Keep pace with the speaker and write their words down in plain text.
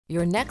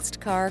Your next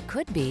car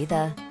could be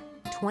the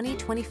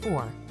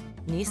 2024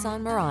 Nissan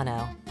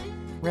Murano.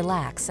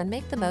 Relax and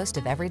make the most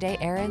of everyday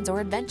errands or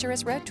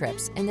adventurous road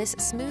trips in this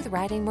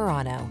smooth-riding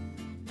Murano.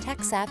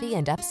 Tech-savvy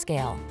and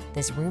upscale,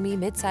 this roomy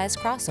midsize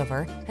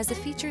crossover has the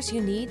features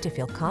you need to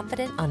feel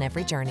confident on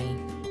every journey.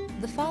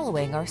 The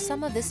following are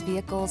some of this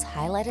vehicle's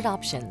highlighted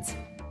options: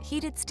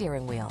 heated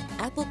steering wheel,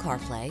 Apple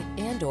CarPlay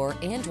and/or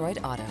Android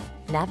Auto,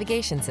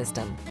 navigation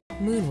system,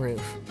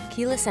 moonroof,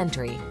 keyless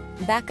entry,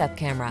 backup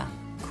camera,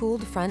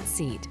 cooled front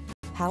seat,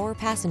 power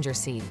passenger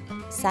seat,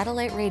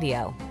 satellite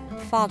radio,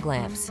 fog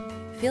lamps.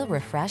 Feel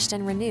refreshed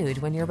and renewed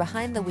when you're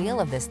behind the wheel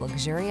of this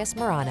luxurious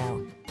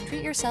Murano.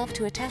 Treat yourself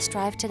to a test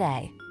drive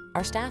today.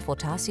 Our staff will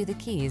toss you the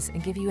keys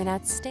and give you an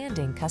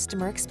outstanding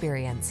customer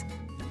experience.